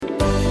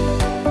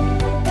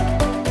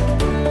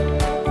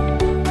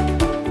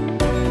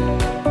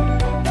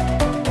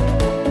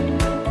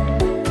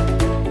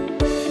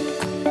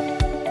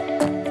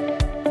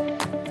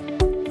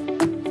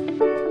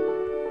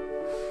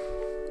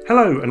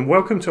Hello and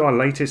welcome to our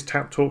latest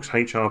Tap Talks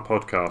HR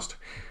podcast.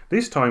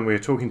 This time we're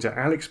talking to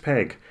Alex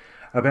Pegg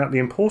about the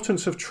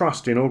importance of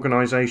trust in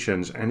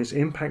organisations and its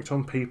impact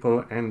on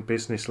people and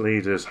business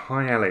leaders.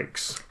 Hi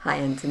Alex. Hi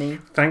Anthony.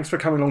 Thanks for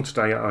coming along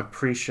today. I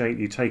appreciate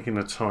you taking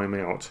the time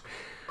out.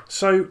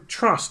 So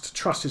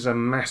trust is a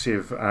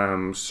massive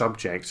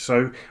subject.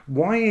 So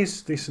why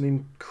is this an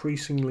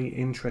increasingly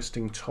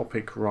interesting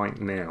topic right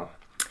now?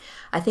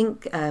 I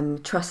think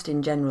trust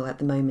in general at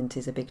the moment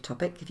is a big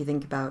topic. If you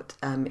think about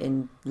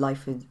in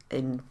life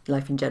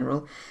in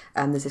general,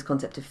 there's this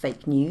concept of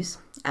fake news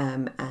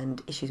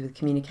and issues with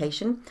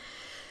communication.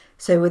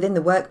 So within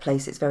the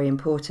workplace, it's very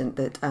important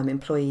that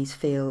employees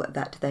feel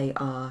that they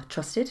are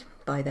trusted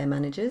by their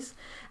managers,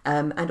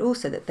 and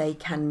also that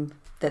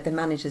that the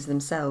managers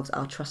themselves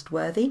are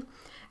trustworthy,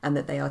 and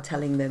that they are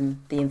telling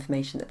them the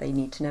information that they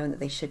need to know and that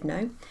they should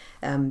know.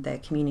 They're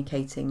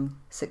communicating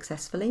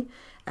successfully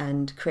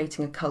and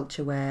creating a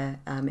culture where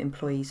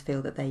employees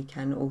feel that they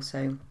can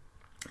also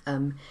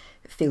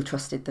feel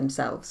trusted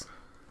themselves.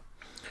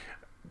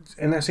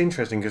 And that's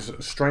interesting because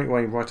straight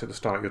away, right at the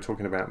start, you're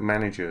talking about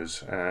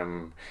managers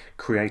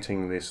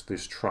creating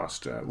this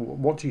trust.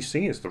 What do you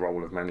see as the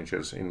role of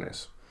managers in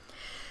this?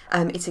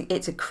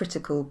 It's a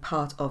critical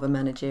part of a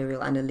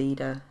managerial and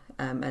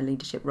a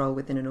leadership role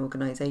within an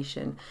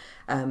organisation,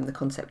 the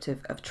concept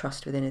of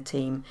trust within a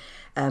team.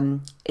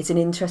 It's an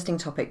interesting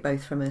topic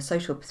both from a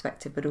social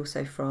perspective but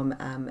also from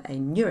a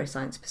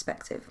neuroscience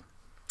perspective.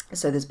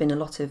 So there's been a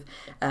lot of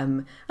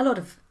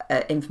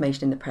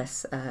information in the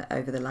press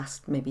over the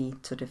last maybe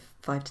sort of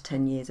 5 to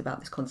 10 years about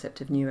this concept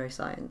of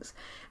neuroscience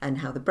and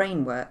how the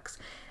brain works.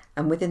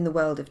 And within the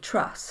world of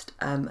trust,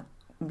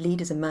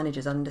 leaders and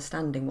managers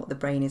understanding what the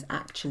brain is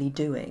actually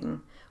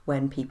doing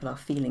when people are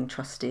feeling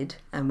trusted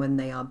and when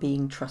they are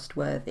being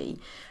trustworthy,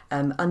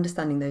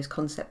 understanding those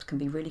concepts can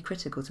be really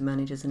critical to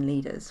managers and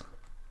leaders.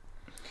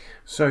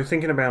 So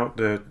thinking about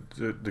the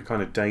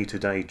kind of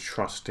day-to-day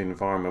trust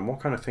environment,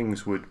 what kind of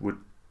things would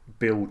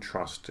build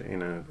trust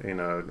in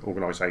an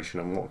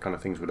organisation and what kind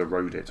of things would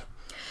erode it?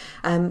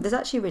 There's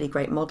actually a really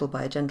great model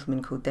by a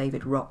gentleman called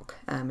David Rock,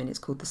 and it's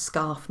called the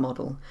SCARF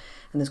model,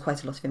 and there's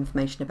quite a lot of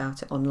information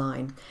about it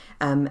online.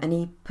 And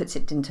he puts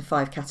it into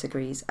 5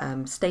 categories: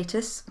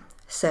 status,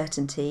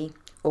 certainty,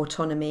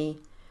 autonomy,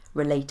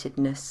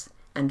 relatedness,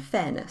 and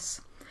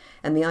fairness.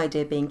 And the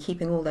idea being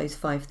keeping all those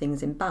 5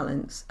 things in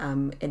balance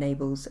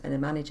enables a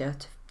manager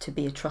to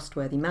be a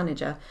trustworthy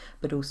manager,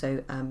 but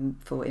also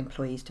for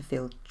employees to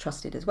feel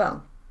trusted as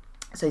well.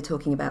 So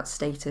talking about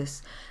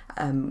status,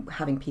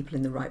 having people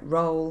in the right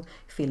role,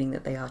 feeling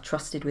that they are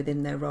trusted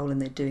within their role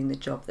and they're doing the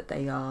job that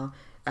they are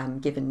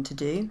given to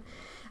do.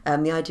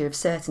 The idea of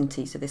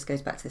certainty, so this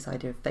goes back to this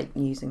idea of fake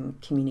news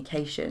and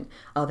communication.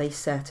 Are they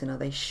certain? Are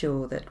they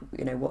sure that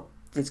what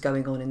is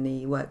going on in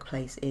the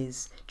workplace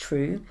is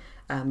true?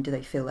 Do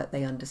they feel that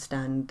they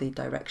understand the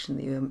direction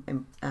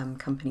the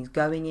company's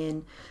going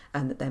in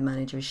and that their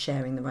manager is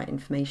sharing the right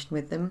information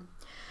with them?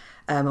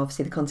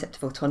 Obviously, the concept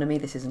of autonomy,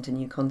 this isn't a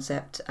new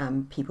concept.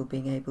 People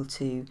being able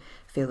to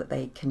feel that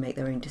they can make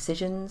their own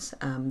decisions,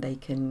 they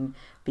can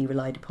be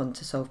relied upon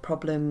to solve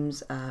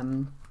problems,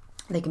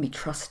 they can be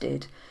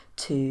trusted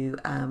to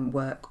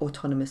work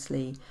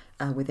autonomously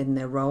within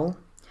their role.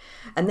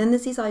 And then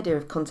there's this idea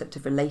of concept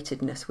of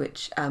relatedness,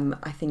 which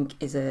I think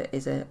is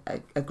a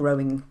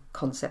growing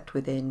concept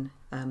within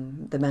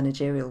the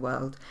managerial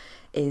world,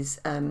 is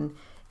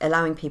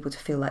allowing people to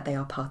feel like they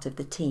are part of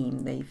the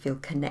team, they feel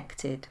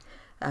connected.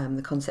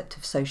 The concept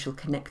of social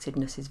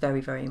connectedness is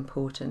very, very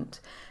important,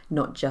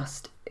 not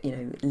just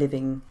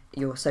living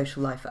your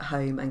social life at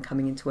home and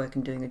coming into work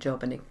and doing a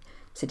job and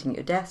sitting at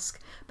your desk,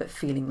 but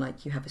feeling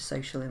like you have a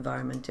social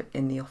environment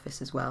in the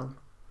office as well.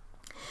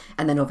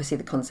 And then obviously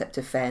the concept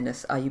of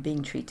fairness. Are you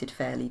being treated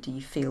fairly? Do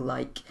you feel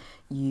like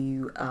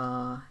you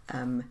are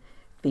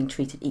being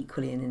treated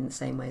equally and in the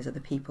same way as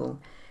other people?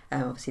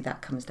 Obviously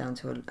that comes down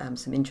to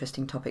some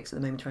interesting topics at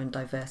the moment around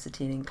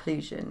diversity and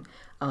inclusion.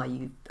 Are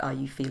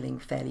you feeling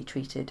fairly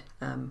treated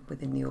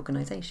within the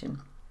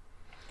organisation?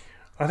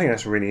 I think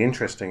that's really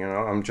interesting, and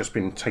I've just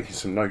been taking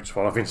some notes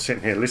while I've been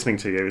sitting here listening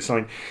to you. It's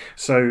like,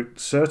 so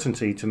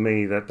certainty to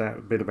me,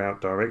 that bit about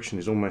direction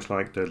is almost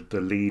like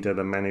the leader,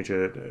 the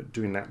manager,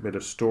 doing that bit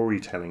of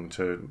storytelling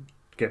to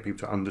get people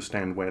to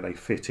understand where they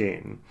fit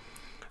in.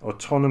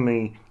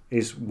 Autonomy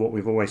is what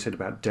we've always said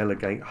about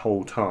delegate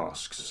whole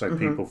tasks, so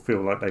people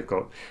feel like they've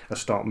got a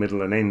start,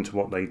 middle and end to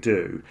what they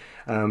do.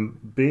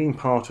 Being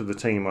part of the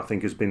team, I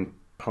think, has been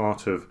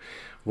part of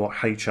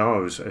what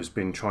HR has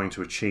been trying to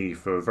achieve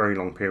for a very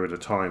long period of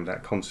time,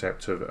 that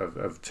concept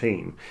of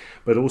team.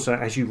 But also,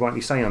 as you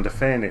rightly say, under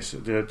fairness,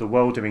 the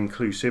world of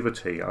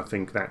inclusivity, I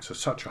think that's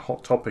such a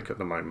hot topic at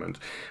the moment.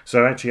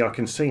 So actually I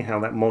can see how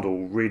that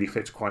model really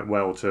fits quite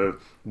well to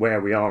where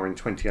we are in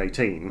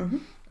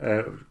 2018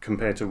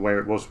 compared to where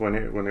it was when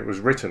it was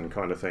written,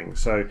 kind of thing.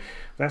 So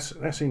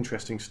that's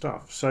interesting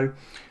stuff. So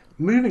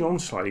moving on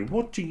slightly,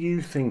 what do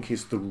you think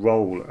is the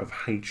role of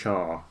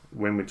HR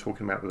when we're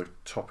talking about the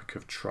topic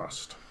of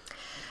trust?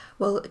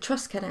 Well,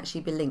 trust can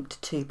actually be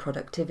linked to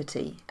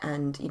productivity,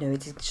 and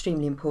it is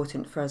extremely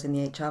important for us in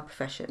the HR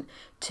profession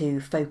to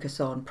focus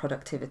on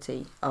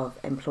productivity of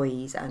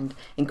employees and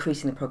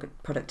increasing the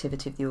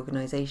productivity of the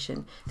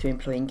organisation through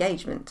employee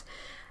engagement.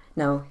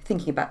 Now,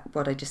 thinking about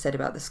what I just said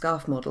about the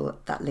SCARF model,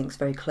 that links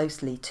very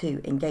closely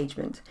to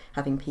engagement,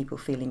 having people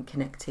feeling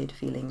connected,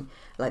 feeling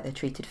like they're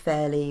treated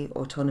fairly,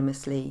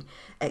 autonomously,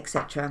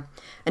 etc.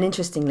 And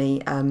interestingly,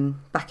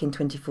 back in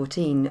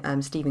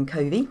 2014, Stephen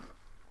Covey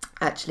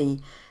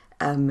actually,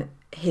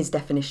 his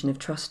definition of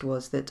trust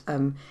was that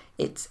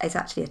it's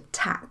actually a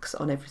tax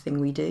on everything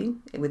we do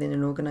within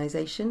an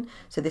organisation.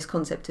 So this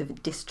concept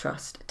of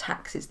distrust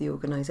taxes the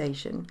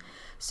organisation.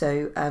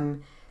 So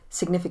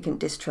significant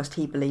distrust,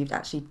 he believed,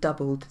 actually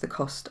doubled the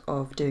cost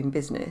of doing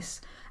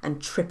business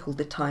and tripled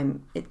the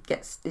time it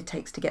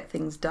takes to get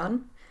things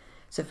done.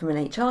 So from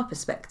an HR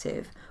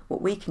perspective,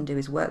 what we can do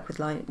is work with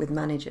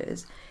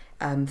managers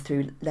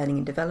through learning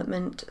and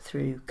development,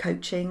 through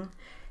coaching,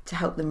 to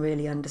help them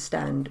really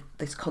understand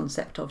this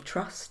concept of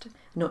trust,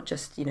 not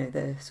just,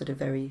 the sort of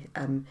very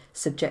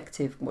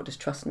subjective, what does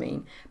trust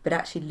mean, but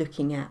actually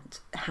looking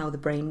at how the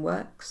brain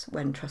works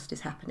when trust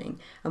is happening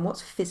and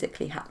what's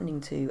physically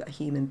happening to a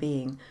human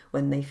being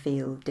when they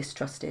feel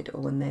distrusted or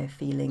when they're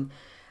feeling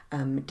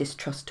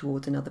distrust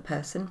towards another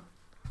person.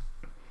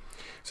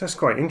 So that's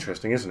quite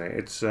interesting, isn't it?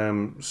 It's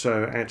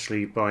so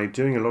actually by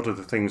doing a lot of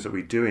the things that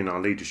we do in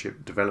our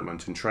leadership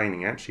development and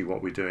training, actually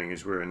what we're doing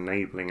is we're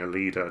enabling a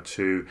leader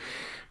to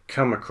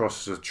come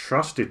across as a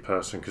trusted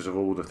person because of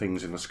all the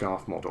things in the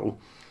SCARF model,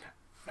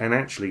 and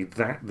actually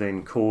that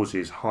then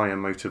causes higher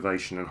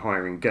motivation and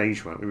higher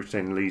engagement, which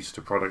then leads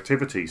to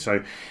productivity.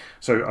 So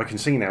I can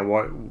see now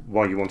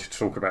why you wanted to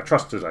talk about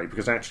trust today,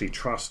 because actually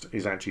trust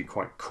is actually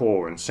quite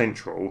core and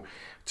central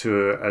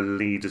to a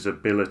leader's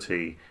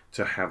ability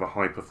to have a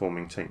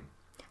high-performing team.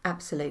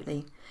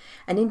 Absolutely.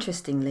 And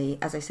interestingly,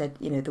 as I said,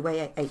 the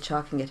way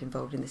HR can get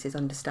involved in this is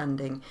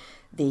understanding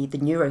the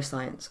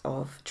neuroscience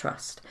of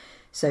trust.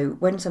 So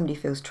when somebody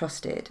feels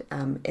trusted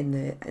in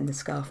the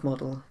SCARF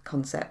model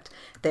concept,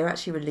 they're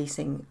actually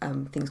releasing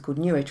things called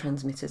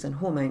neurotransmitters and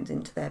hormones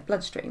into their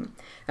bloodstream.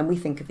 And we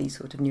think of these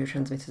sort of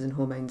neurotransmitters and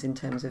hormones in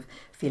terms of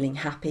feeling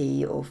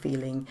happy or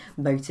feeling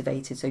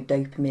motivated. So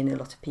dopamine, a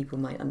lot of people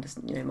might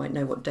might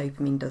know what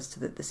dopamine does to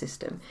the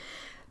system.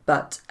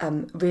 But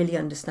really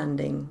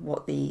understanding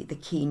what the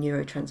key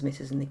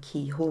neurotransmitters and the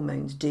key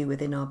hormones do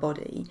within our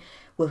body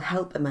will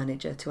help a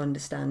manager to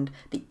understand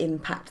the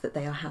impact that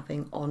they are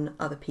having on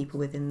other people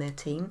within their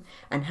team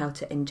and how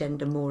to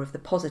engender more of the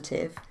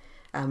positive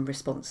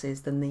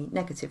responses than the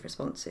negative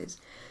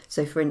responses.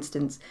 So, for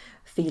instance,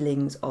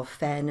 feelings of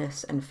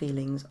fairness and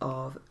feelings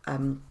of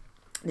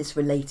this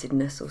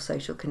relatedness or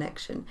social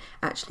connection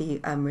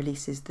actually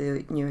releases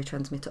the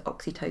neurotransmitter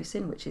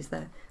oxytocin, which is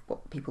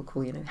what people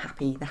call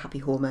the happy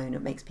hormone.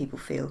 It makes people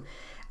feel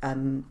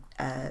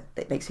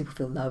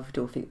loved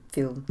or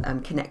feel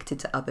connected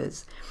to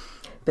others.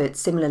 But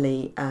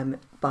similarly,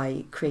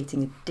 by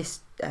creating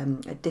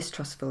a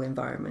distrustful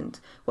environment,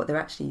 what they're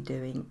actually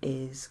doing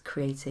is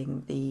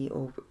creating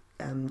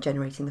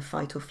generating the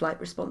fight or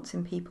flight response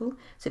in people,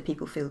 so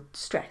people feel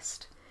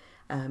stressed,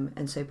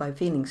 and so by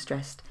feeling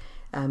stressed,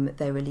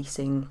 they're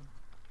releasing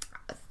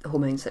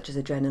hormones such as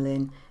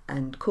adrenaline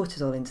and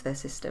cortisol into their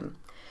system.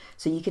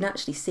 So you can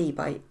actually see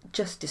by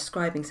just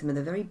describing some of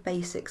the very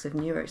basics of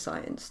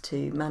neuroscience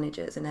to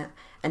managers and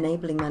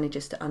enabling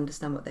managers to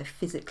understand what they're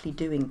physically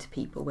doing to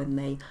people when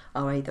they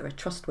are either a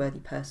trustworthy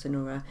person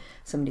or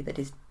somebody that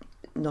is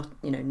not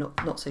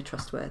so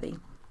trustworthy.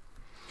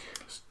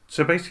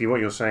 So basically what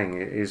you're saying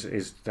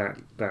is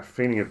that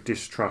feeling of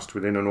distrust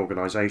within an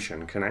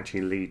organisation can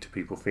actually lead to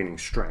people feeling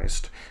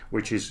stressed,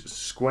 which is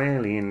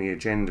squarely in the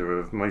agenda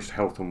of most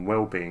health and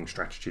well-being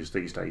strategies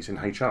these days in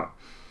HR.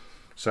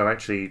 So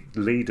actually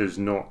leaders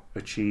not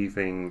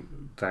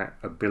achieving that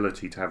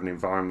ability to have an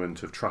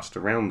environment of trust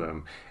around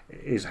them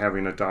is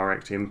having a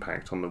direct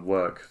impact on the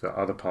work that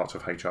other parts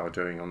of HR are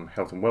doing on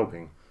health and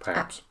well-being,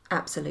 perhaps.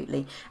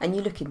 Absolutely. And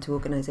you look into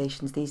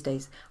organisations these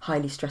days,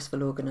 highly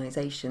stressful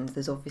organisations,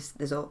 there's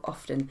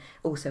often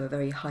also a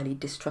very highly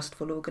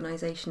distrustful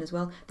organisation as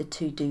well. The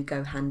two do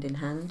go hand in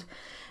hand.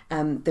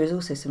 There's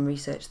also some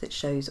research that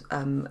shows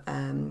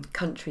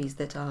countries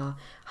that are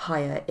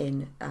higher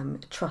in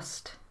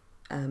trust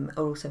are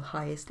also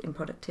highest in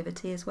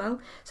productivity as well.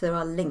 So there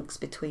are links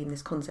between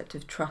this concept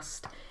of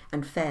trust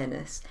and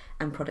fairness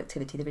and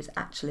productivity. There is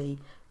actually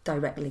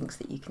direct links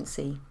that you can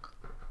see.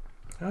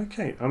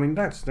 Okay, I mean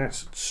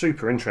that's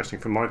super interesting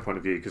from my point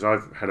of view, because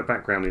I've had a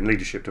background in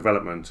leadership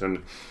development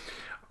and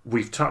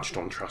we've touched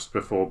on trust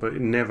before, but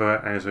never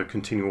as a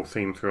continual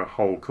theme through a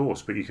whole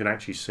course. But you can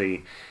actually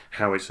see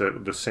how it's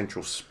the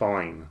central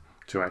spine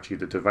to actually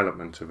the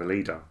development of a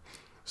leader.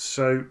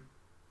 So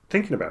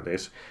thinking about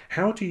this,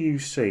 how do you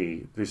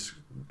see this,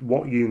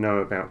 what you know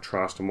about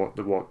trust and what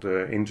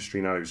the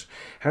industry knows,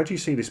 how do you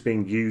see this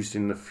being used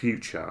in the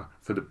future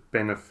for the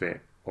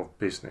benefit of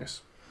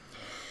business?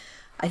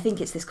 I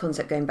think it's this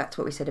concept, going back to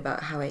what we said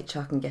about how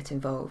HR can get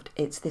involved.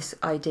 It's this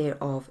idea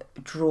of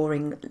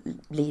drawing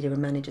leader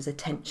and managers'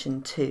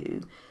 attention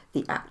to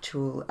the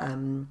actual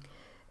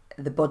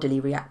the bodily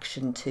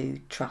reaction to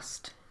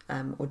trust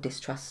or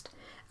distrust.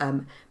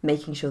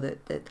 Making sure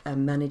that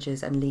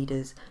managers and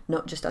leaders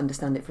not just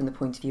understand it from the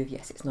point of view of,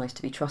 yes, it's nice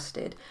to be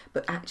trusted,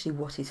 but actually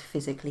what is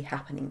physically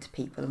happening to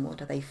people and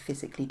what are they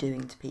physically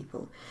doing to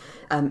people.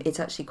 It's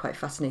actually quite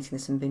fascinating.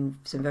 There's been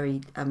some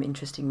very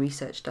interesting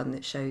research done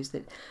that shows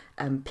that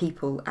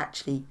people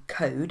actually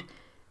code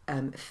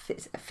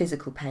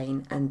physical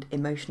pain and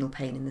emotional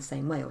pain in the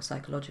same way, or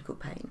psychological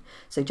pain.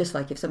 So just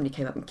like if somebody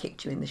came up and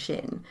kicked you in the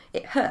shin,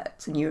 it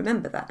hurts, and you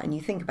remember that, and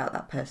you think about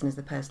that person as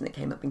the person that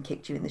came up and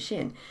kicked you in the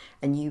shin,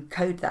 and you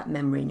code that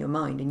memory in your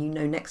mind, and you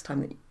know next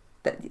time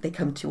that they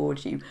come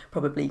towards you,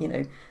 probably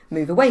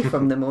move away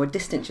from them or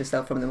distance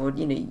yourself from them, or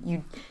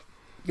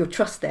your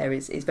trust there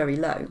is very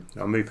low.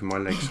 I'm moving my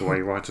legs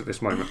away right at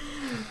this moment.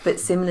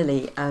 But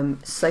similarly,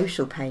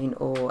 social pain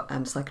or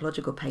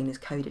psychological pain is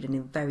coded in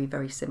a very,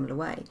 very similar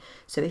way.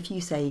 So if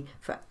you say,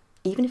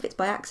 even if it's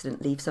by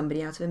accident, leave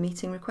somebody out of a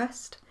meeting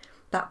request,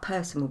 that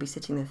person will be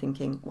sitting there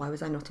thinking, why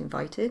was I not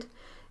invited?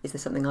 Is there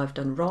something I've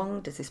done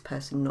wrong? Does this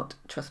person not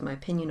trust my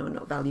opinion or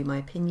not value my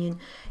opinion?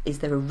 Is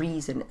there a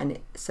reason? And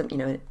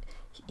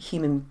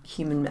human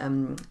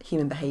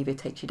behaviour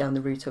takes you down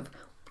the route of,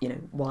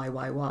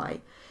 why?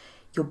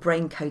 Your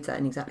brain codes that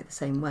in exactly the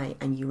same way,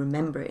 and you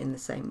remember it in the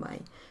same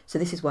way. So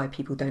this is why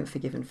people don't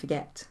forgive and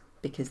forget,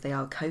 because they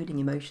are coding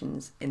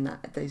emotions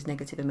those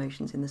negative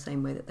emotions in the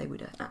same way that they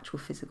would actual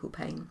physical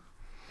pain.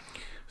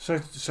 So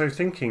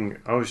thinking,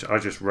 I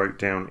just wrote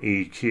down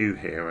EQ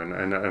here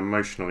and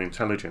emotional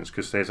intelligence,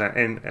 because there's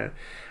an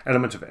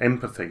element of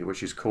empathy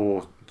which is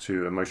core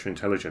to emotional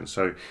intelligence.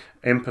 So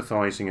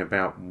empathising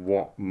about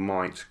what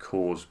might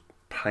cause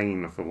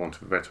pain, for want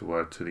of a better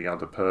word, to the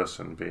other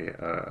person, be it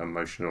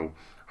emotional,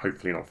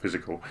 hopefully not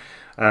physical,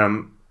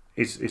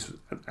 is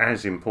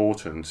as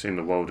important in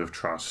the world of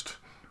trust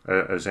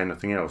as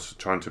anything else,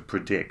 trying to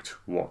predict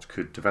what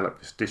could develop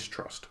this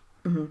distrust.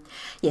 Mm-hmm.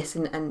 Yes,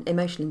 and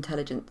emotional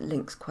intelligence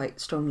links quite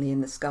strongly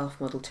in the SCARF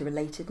model to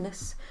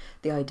relatedness.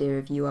 The idea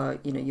of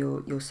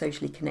you're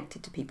socially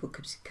connected to people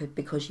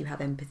because you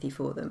have empathy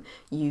for them.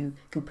 You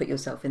can put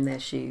yourself in their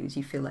shoes.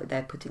 You feel like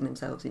they're putting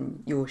themselves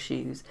in your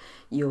shoes.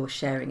 You're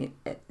sharing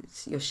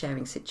you're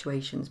sharing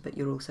situations, but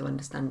you're also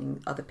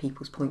understanding other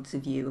people's points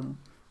of view and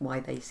why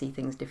they see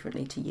things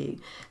differently to you.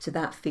 So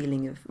that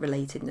feeling of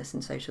relatedness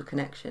and social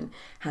connection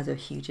has a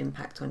huge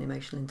impact on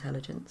emotional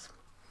intelligence.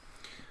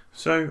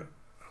 So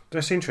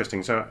that's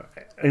interesting. So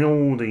in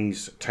all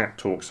these TAP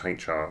Talks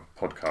HR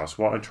podcasts,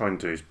 what I try and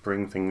do is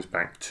bring things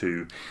back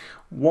to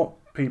what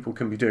people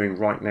can be doing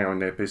right now in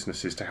their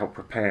businesses to help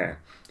prepare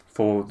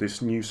for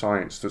this new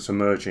science that's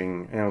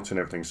emerging out and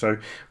everything. So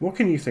what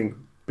can you think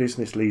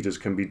business leaders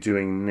can be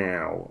doing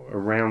now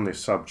around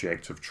this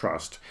subject of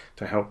trust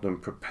to help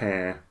them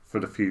prepare for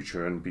the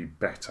future and be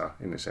better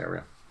in this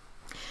area?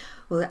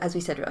 Well, as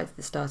we said right at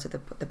the start of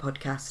the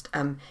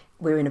podcast,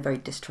 we're in a very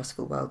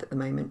distrustful world at the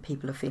moment.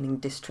 People are feeling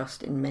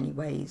distrust in many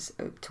ways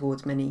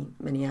towards many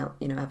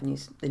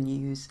avenues: the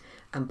news,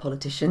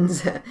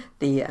 politicians,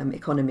 the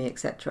economy,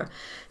 etc.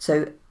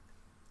 So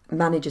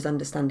managers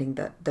understanding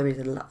that there is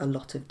a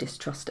lot of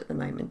distrust at the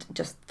moment,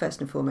 just first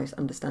and foremost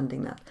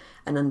understanding that,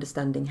 and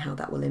understanding how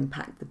that will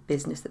impact the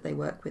business that they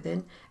work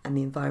within and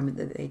the environment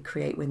that they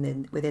create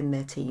within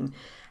their team,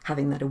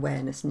 having that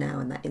awareness now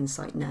and that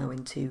insight now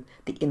into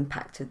the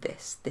impact of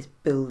this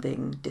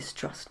building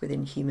distrust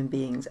within human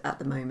beings at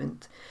the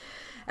moment.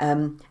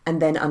 And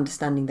then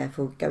understanding,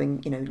 therefore,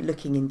 going,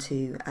 looking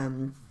into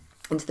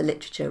the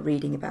literature,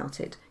 reading about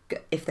it.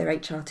 If their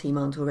HR team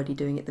aren't already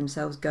doing it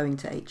themselves, going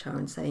to HR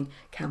and saying,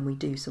 can we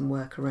do some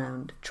work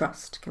around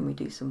trust? Can we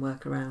do some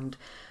work around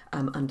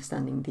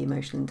understanding the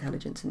emotional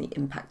intelligence and the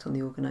impact on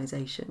the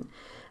organisation?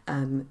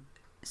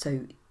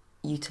 So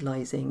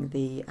utilising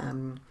the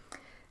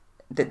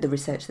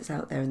research that's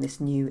out there in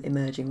this new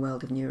emerging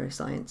world of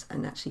neuroscience,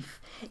 and actually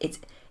it's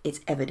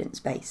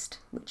evidence-based,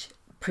 which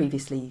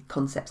previously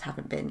concepts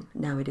haven't been.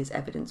 Now it is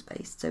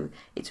evidence-based. So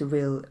it's a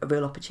real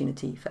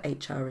opportunity for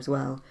HR as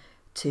well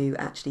to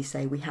actually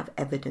say, we have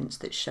evidence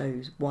that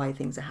shows why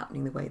things are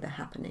happening the way they're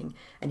happening,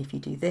 and if you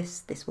do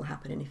this, this will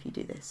happen, and if you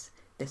do this,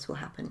 this will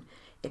happen.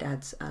 It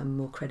adds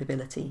more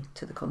credibility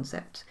to the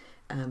concept,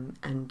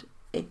 and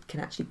it can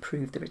actually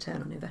prove the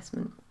return on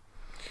investment.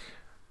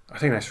 I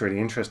think that's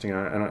really interesting,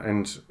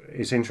 and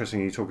it's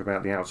interesting you talk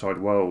about the outside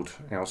world,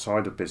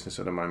 outside of business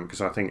at the moment, because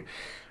I think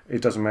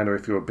it doesn't matter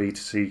if you're a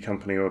B2C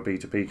company or a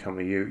B2B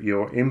company,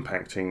 you're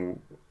impacting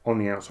on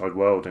the outside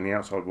world, and the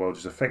outside world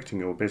is affecting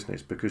your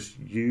business because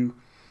you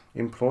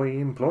employ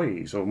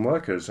employees or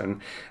workers,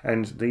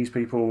 and these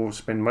people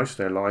spend most of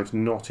their lives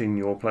not in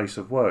your place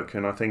of work.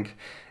 And I think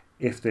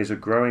if there's a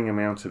growing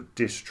amount of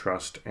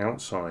distrust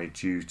outside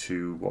due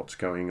to what's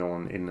going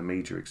on in the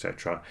media,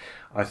 etc.,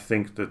 I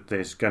think that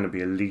there's going to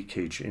be a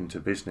leakage into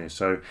business.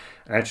 So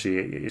actually,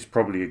 it's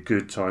probably a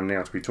good time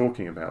now to be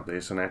talking about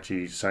this and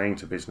actually saying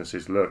to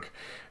businesses, look,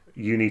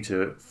 you need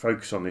to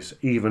focus on this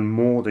even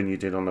more than you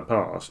did on the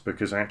past,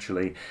 because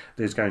actually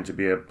there's going to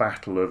be a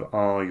battle of,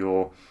 are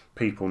your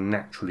people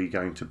naturally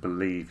going to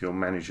believe your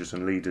managers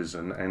and leaders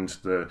and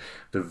the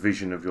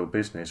vision of your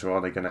business, or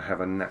are they going to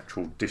have a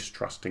natural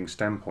distrusting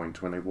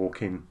standpoint when they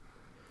walk in?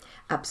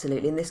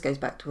 Absolutely, and this goes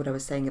back to what I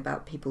was saying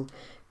about people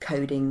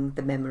coding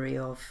the memory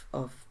of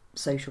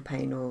social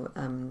pain or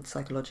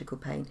psychological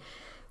pain,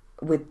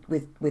 with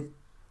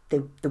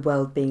the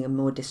world being a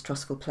more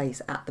distrustful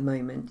place at the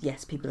moment.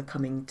 Yes, people are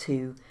coming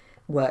to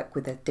work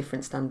with a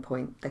different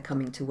standpoint. They're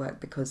coming to work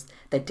because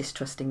they're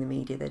distrusting the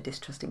media, they're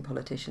distrusting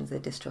politicians, they're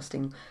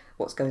distrusting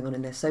what's going on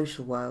in their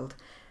social world.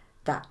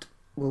 That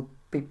will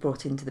be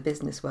brought into the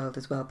business world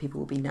as well. People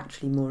will be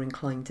naturally more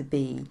inclined to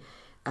be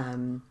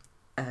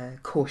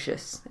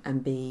cautious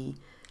and be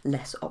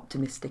less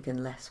optimistic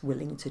and less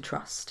willing to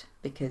trust,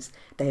 because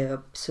they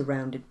are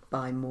surrounded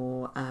by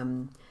more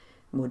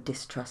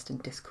distrust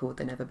and discord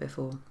than ever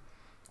before.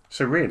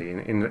 So really,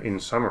 in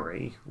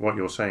summary, what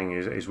you're saying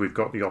is we've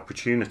got the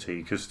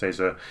opportunity, because there's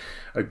a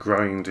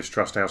growing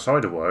distrust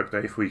outside of work,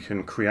 that if we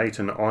can create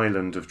an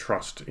island of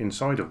trust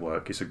inside of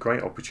work, it's a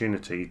great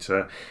opportunity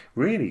to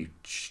really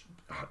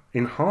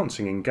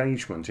enhancing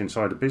engagement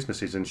inside of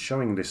businesses and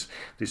showing this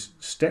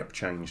step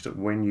change that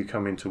when you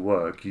come into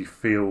work, you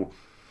feel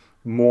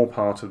more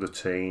part of the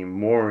team,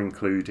 more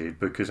included,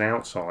 because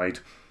outside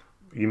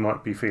you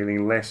might be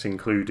feeling less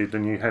included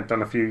than you had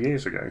done a few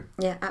years ago.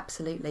 Yeah,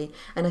 absolutely.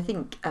 And I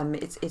think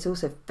it's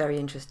also very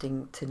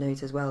interesting to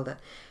note as well that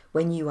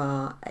when you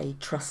are a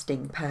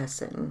trusting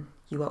person,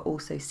 you are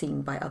also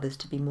seen by others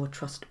to be more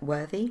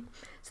trustworthy.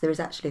 So there is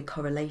actually a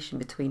correlation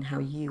between how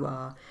you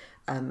are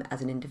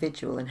as an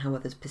individual and how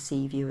others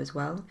perceive you as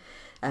well.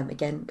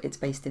 Again, it's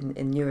based in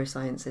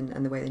neuroscience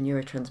and the way the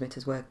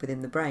neurotransmitters work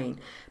within the brain.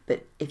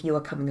 But if you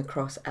are coming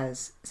across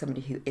as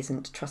somebody who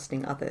isn't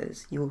trusting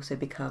others, you also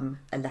become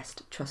a less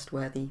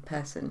trustworthy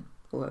person,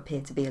 or appear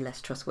to be a less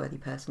trustworthy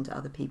person to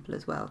other people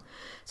as well.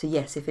 So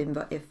yes,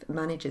 if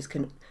managers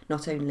can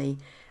not only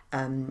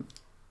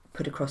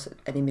put across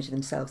an image of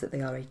themselves that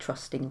they are a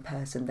trusting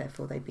person,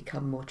 therefore they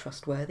become more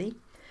trustworthy,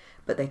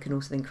 but they can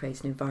also then create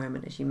an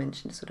environment, as you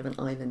mentioned, sort of an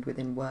island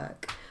within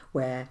work,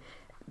 where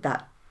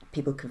that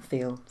people can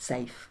feel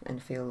safe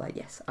and feel like,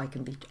 yes, I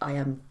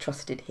am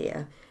trusted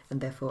here,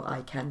 and therefore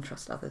I can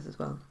trust others as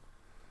well.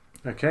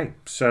 Okay,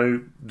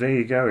 so there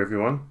you go,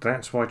 everyone.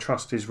 That's why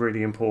trust is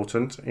really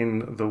important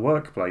in the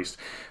workplace.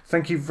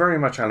 Thank you very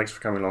much, Alex,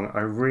 for coming along.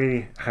 I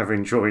really have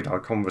enjoyed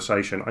our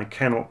conversation. I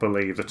cannot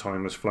believe the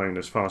time has flown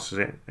as fast as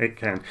it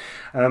can.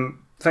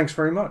 Thanks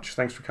very much.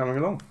 Thanks for coming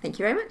along. Thank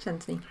you very much,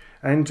 Anthony.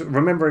 And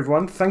remember,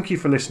 everyone, thank you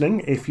for listening.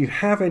 If you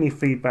have any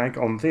feedback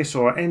on this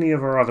or any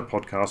of our other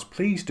podcasts,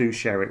 please do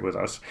share it with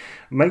us.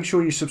 Make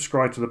sure you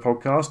subscribe to the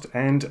podcast,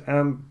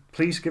 and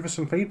please give us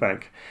some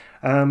feedback.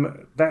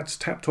 That's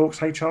Tap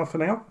Talks HR for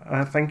now.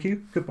 Thank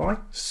you. Goodbye.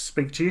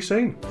 Speak to you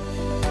soon.